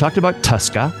 We talked about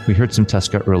Tuska. We heard some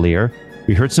Tuska earlier.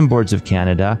 We heard some Boards of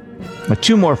Canada.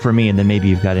 Two more for me, and then maybe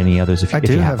you've got any others. If I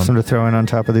do have some to throw in on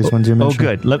top of these ones you mentioned.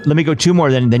 Oh, good. Let me go two more.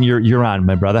 Then you're on,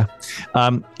 my brother.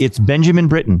 It's Benjamin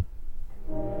Britten.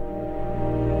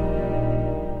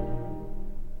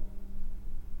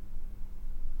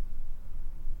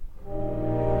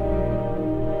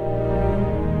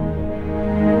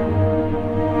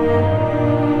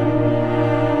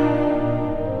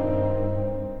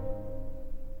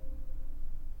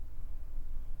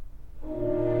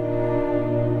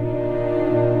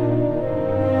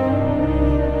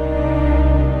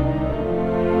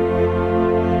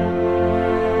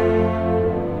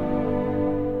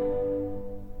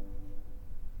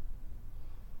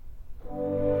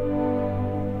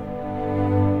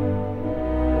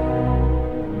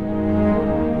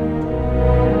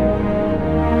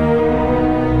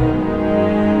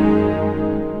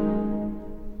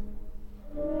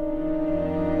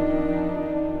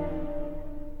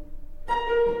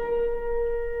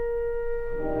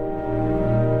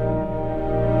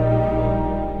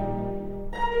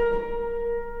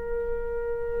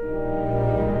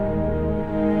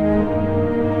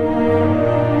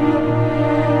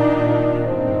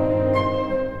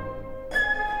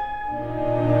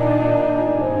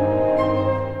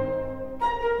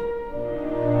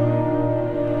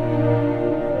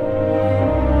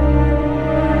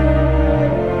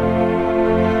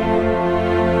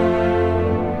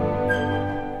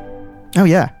 Oh,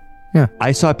 yeah. Yeah.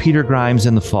 I saw Peter Grimes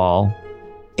in the fall,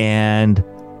 and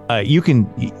you can,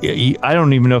 I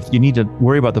don't even know if you need to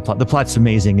worry about the plot. The plot's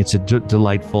amazing. It's a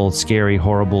delightful, scary,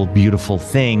 horrible, beautiful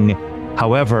thing.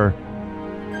 However,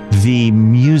 the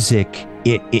music,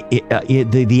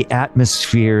 the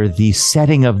atmosphere, the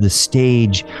setting of the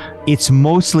stage, it's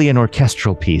mostly an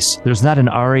orchestral piece. There's not an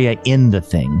aria in the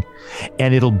thing.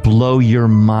 And it'll blow your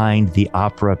mind. The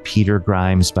opera Peter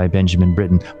Grimes by Benjamin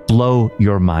Britten. Blow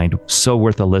your mind. So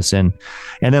worth a listen.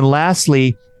 And then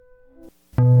lastly,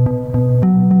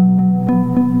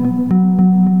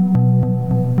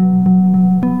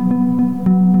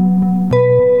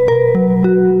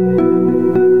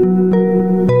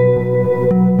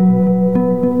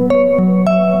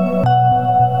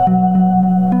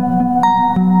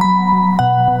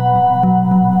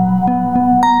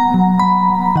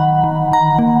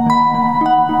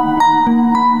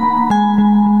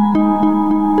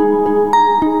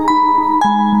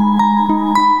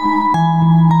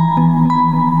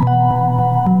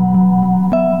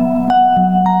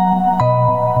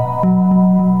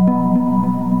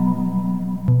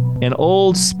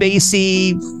 old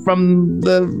spacey from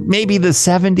maybe the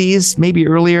 70s, maybe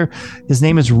earlier. His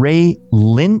name is Ray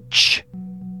Lynch.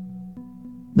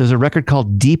 There's a record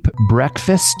called Deep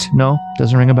Breakfast. No,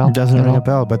 doesn't ring a bell. Doesn't ring a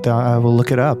bell, but I will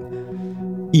look it up.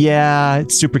 Yeah,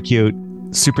 it's super cute.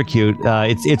 Super cute.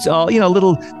 It's all,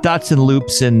 little dots and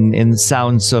loops and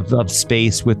sounds of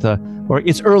space or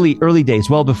it's early days,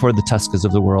 well before the Tuscas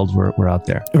of the world were out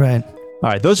there. Right. All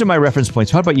right, those are my reference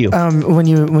points. How about you? When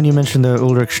you mentioned the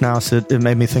Ulrich Schnauz, it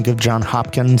made me think of John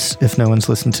Hopkins. If no one's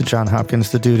listened to John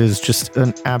Hopkins, the dude is just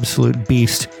an absolute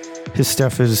beast. His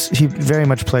stuff he very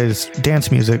much plays dance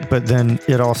music, but then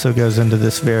it also goes into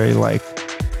this very like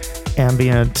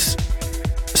ambient,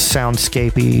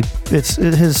 soundscapey.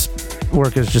 His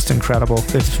work is just incredible.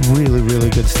 It's really, really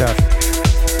good stuff.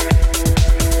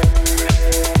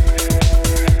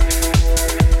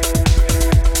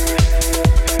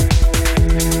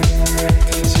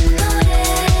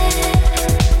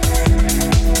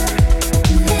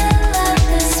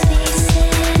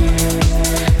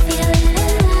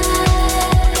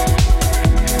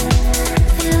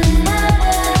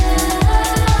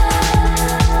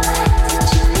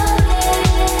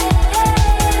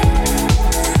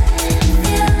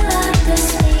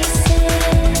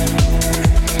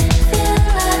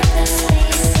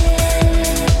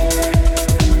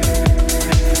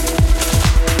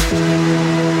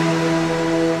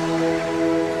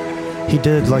 He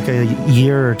did like a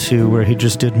year or two where he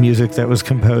just did music that was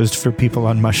composed for people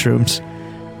on mushrooms.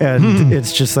 And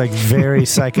it's just like very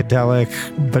psychedelic,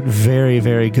 but very,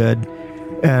 very good.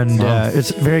 And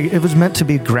it was meant to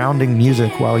be grounding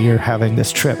music while you're having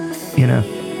this trip,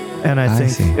 And I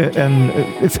think, and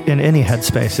if in any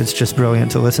headspace, it's just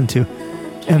brilliant to listen to.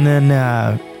 And then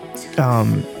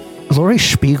Laurie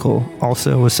Spiegel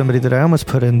also was somebody that I almost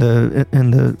put in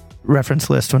the reference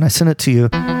list when I sent it to you.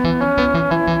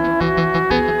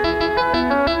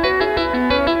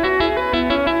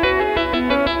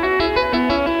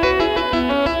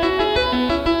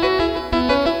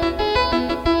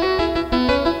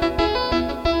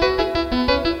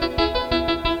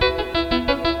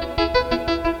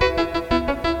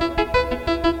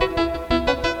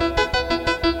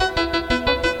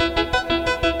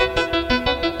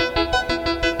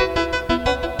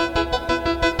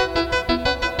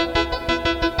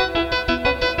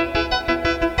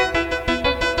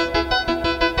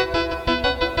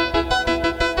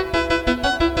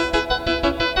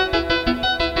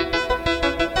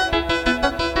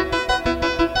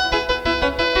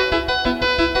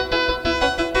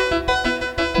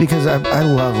 Because I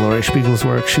love Laurie Spiegel's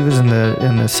work. She was in the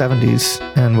 70s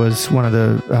and was one of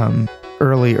the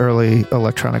early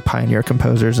electronic pioneer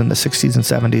composers in the 60s and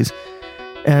 70s.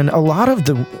 And a lot of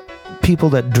the people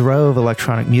that drove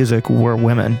electronic music were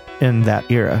women in that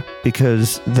era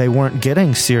because they weren't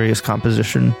getting serious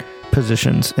composition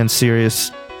positions and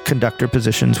serious conductor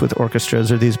positions with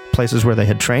orchestras or these places where they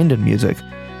had trained in music.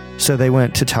 So they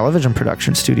went to television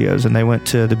production studios and they went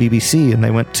to the BBC and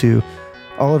they went to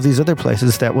all of these other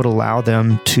places that would allow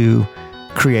them to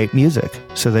create music.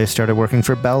 So they started working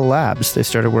for Bell Labs. They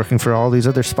started working for all these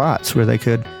other spots where they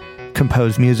could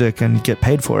compose music and get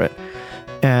paid for it.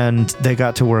 And they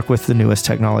got to work with the newest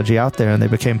technology out there and they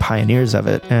became pioneers of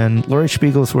it. And Laurie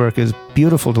Spiegel's work is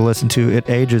beautiful to listen to. It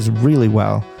ages really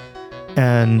well.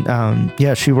 And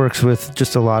she works with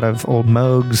just a lot of old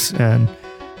Moogs and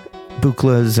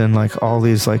Buchlas and like all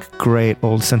these like great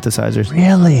old synthesizers.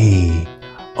 Really?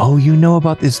 Oh, you know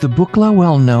about this? The Buchla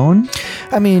well known?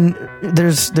 I mean,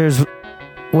 there's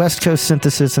West Coast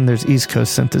synthesis and there's East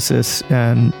Coast synthesis.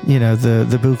 And,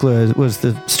 the Buchla was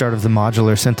the start of the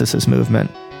modular synthesis movement.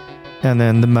 And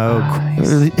then the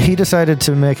Moog, he decided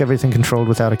to make everything controlled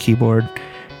without a keyboard.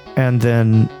 And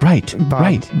then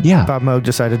Bob Moog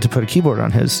decided to put a keyboard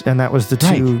on his. And that was the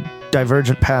two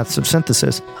divergent paths of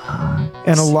synthesis.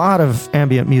 And a lot of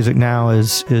ambient music now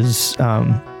is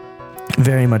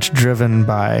very much driven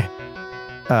by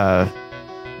the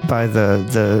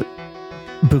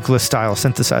Buchla style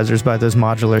synthesizers, by those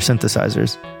modular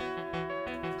synthesizers.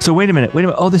 So wait a minute.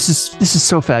 Oh, this is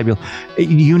so fabulous.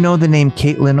 You know the name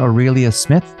Caitlin Aurelia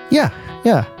Smith? Yeah.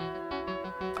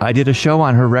 I did a show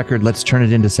on her record, Let's Turn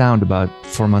It Into Sound, about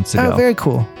 4 months ago. Oh, very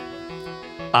cool.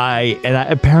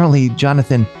 Apparently,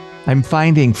 Jonathan, I'm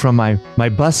finding from my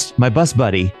bus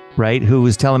buddy, right, who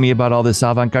was telling me about all this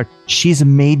avant-garde, she's a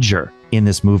major in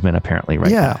this movement apparently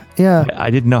now. Yeah. I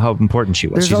didn't know how important she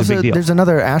was. She's a big deal. There's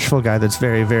another Asheville guy that's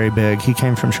very, very big. He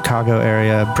came from Chicago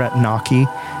area, Brett Naucke,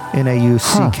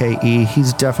 Naucke.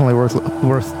 He's definitely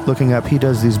worth looking up. He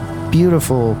does these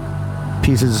beautiful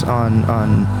pieces on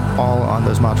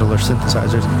those modular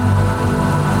synthesizers.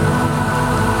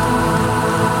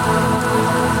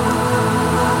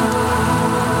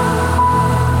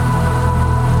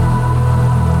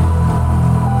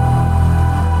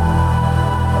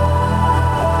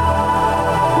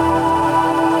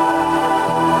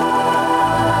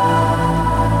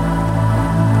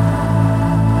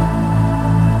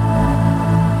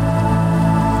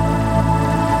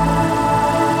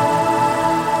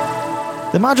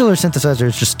 modular synthesizer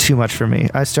is just too much for me.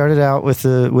 I started out with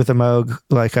a Moog.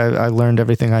 Like I learned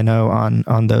everything I know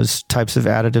on those types of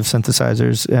additive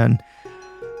synthesizers, and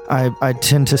I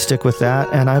tend to stick with that.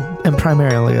 And I am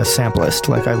primarily a samplist.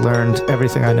 Like I learned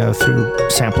everything I know through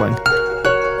sampling.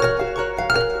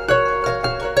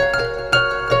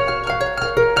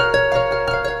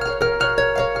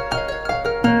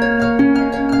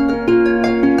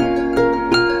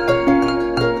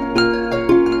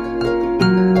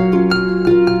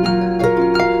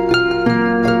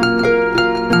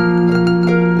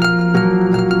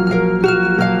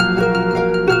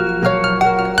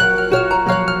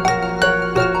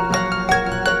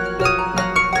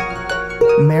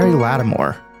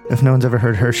 If no one's ever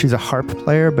heard her, she's a harp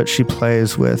player, but she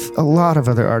plays with a lot of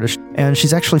other artists. And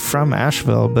she's actually from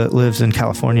Asheville, but lives in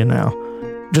California now.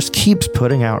 Just keeps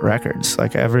putting out records.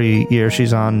 Like every year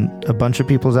she's on a bunch of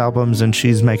people's albums and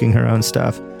she's making her own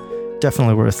stuff.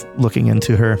 Definitely worth looking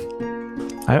into her.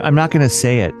 I'm not going to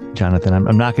say it, Jonathan.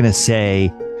 I'm not going to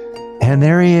say, and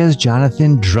there he is,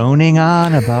 Jonathan, droning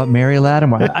on about Mary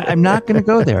Lattimore. I'm not going to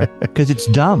go there because it's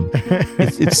dumb.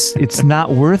 It's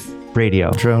not worth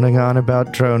radio. Droning on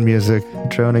about drone music.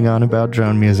 Droning on about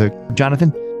drone music.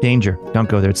 Jonathan, danger. Don't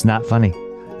go there. It's not funny.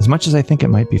 As much as I think it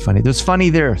might be funny. There's funny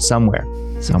there somewhere.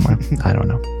 I don't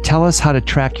know. Tell us how to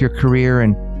track your career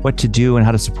and what to do and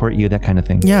how to support you, that kind of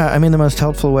thing. Yeah, I mean, the most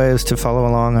helpful way is to follow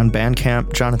along on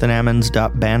Bandcamp,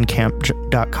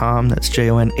 jonathanammons.bandcamp.com. That's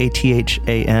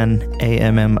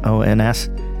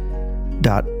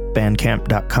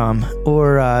JonathanaMMons.bandcamp.com.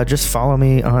 Or just follow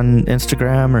me on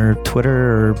Instagram or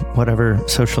Twitter or whatever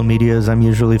social medias. I'm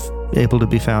usually able to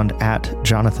be found at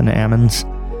Jonathan Ammons.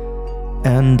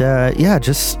 And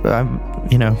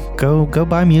go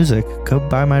buy music. Go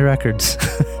buy my records.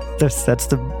 That's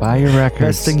the buy your records.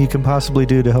 Best thing you can possibly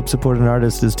do to help support an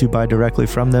artist is to buy directly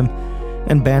from them.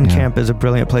 And Bandcamp is a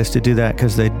brilliant place to do that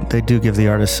because they do give the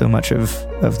artist so much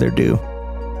of their due.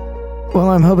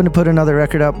 Well, I'm hoping to put another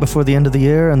record out before the end of the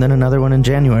year and then another one in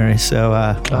January. So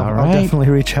I'll definitely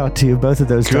reach out to you both of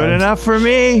those times. Good enough for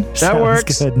me. That Sounds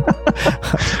works. Good.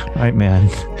 Right, man.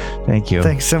 Thank you.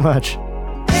 Thanks so much.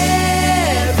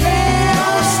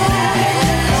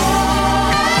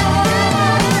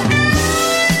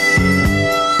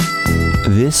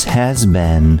 This has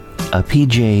been a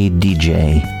PJ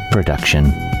DJ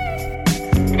production.